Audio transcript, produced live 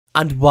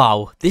And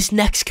wow, this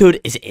next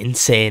code is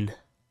insane.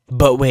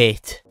 But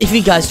wait, if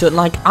you guys don't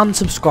like and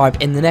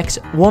subscribe in the next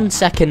 1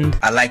 second.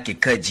 I like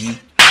it, cut G.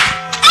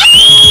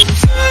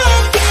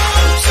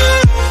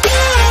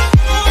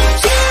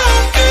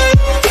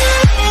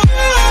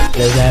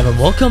 Hello there and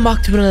welcome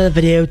back to another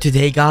video.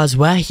 Today guys,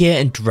 we're here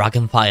in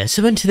Dragonfire.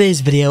 So in today's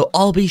video,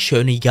 I'll be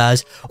showing you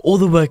guys all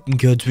the working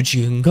codes which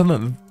you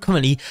can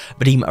currently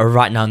redeem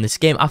right now in this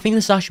game. I think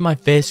this is actually my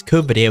first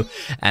code video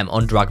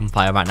on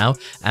Dragonfire right now.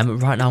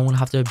 Right now I'm going to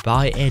have to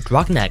buy a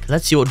dragon egg.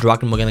 Let's see what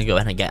dragon we're going to go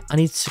ahead and get. I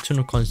need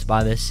 600 coins to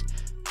buy this.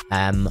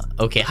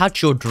 Okay,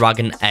 hatch your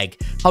dragon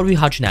egg. How do we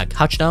hatch an egg?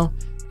 Hatch now?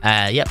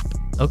 Yep.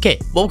 Okay,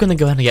 what we're going to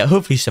go ahead and get,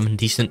 hopefully something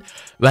decent.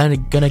 We're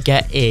going to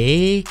get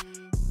a...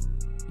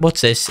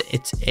 What's this?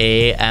 It's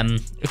a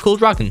cool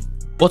dragon.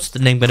 What's the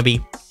name gonna be?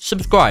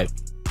 Subscribe.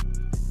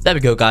 There we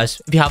go, guys.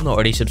 If you haven't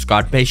already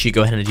subscribed, make sure you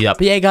go ahead and do that.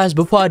 But yeah, guys,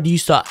 before I do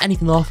start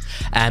anything off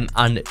and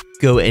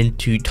go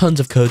into tons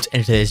of codes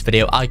into this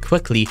video, I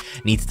quickly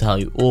need to tell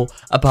you all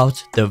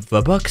about the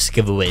Roblox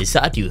giveaways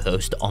that I do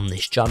host on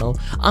this channel.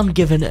 I'm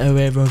giving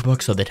away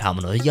Roblox all the time,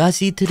 and all you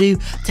guys need to do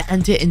to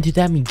enter into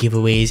them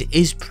giveaways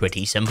is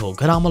pretty simple.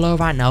 Go down below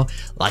right now,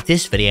 like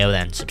this video,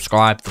 then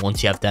subscribe.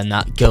 Once you have done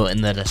that, go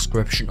in the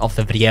description of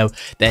the video,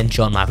 then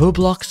join my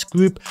Roblox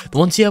group.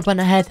 Once you have went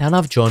ahead and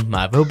I've joined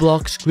my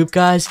Roblox group,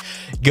 guys,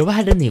 go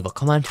ahead and leave a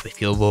comment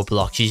with your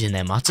Roblox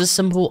username. That's as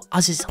simple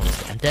as it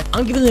sounds to enter.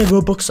 I'm giving away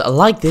Robux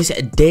like this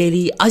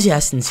daily, as you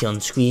guys can see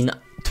on screen,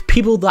 to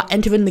people that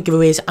enter in the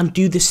giveaways and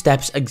do the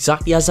steps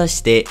exactly as I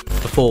state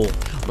before.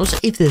 Also,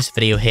 if this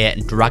video here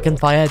in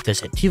Dragonfire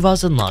does hit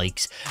 2,000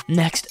 likes,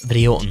 next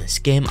video on this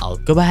game, I'll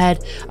go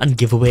ahead and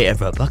give away a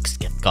Robux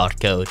gift card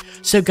code.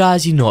 So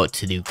guys, you know what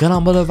to do. Go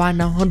down below right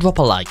now and drop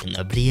a like in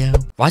the video.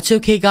 Right,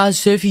 okay guys,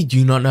 so if you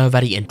do not know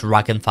already in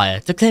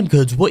Dragonfire, to claim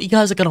codes, what you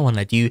guys are going to want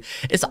to do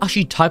is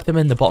actually type them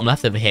in the bottom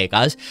left over here,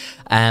 guys.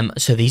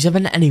 So these are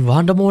in any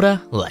random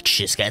order. Let's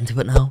just get into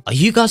it now. Are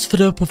you guys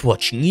fed up with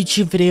watching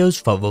YouTube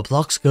videos for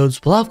Roblox codes?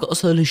 Well, I've got a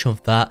solution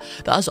for that.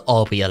 That is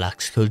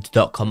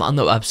rblxcodes.com. On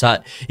the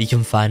website, you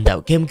can find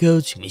out game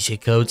codes,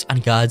 music codes,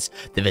 and guides.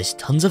 There is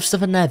tons of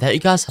stuff in there that you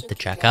guys have to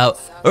check out.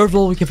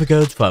 Overall, we give a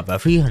code for over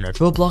 300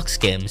 Roblox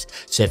games,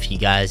 so if you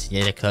guys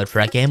need a code for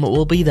a game, it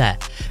will be there.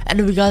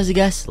 Anyway guys, I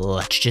guess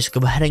let's just go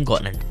ahead and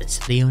get into this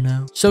video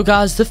now. So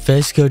guys, the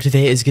first code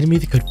today is going to be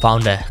the code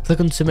founder. Click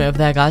on submit over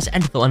there, guys,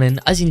 enter that one in.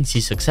 As you can see,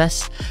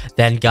 success.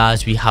 Then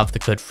guys, we have the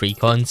code 3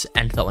 coins,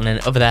 enter that one in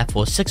over there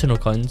for 600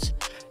 coins.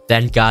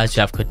 Then guys,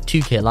 we have code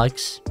 2k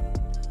likes.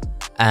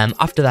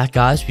 After that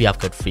guys, we have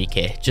code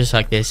 3k, just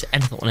like this,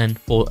 enter that one in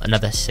for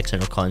another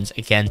 600 coins,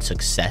 again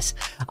success.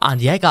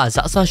 And yeah guys,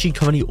 that's actually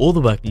currently all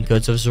the working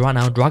codes of us right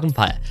now in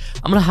Dragonfire.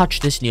 I'm gonna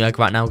hatch this new egg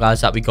right now guys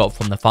that we got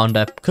from the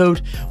founder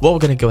code. What we're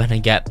gonna go ahead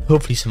and get,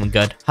 hopefully something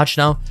good. Hatch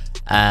now.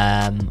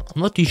 I'm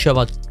not too sure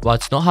why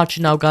it's not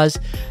hatching now guys.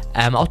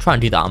 I'll try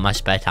and do that on my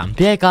spare time.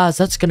 But yeah guys,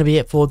 that's gonna be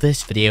it for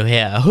this video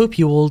here. I hope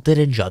you all did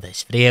enjoy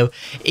this video.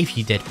 If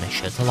you did, make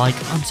sure to like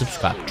and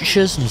subscribe to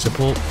show some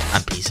support,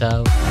 and peace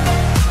out.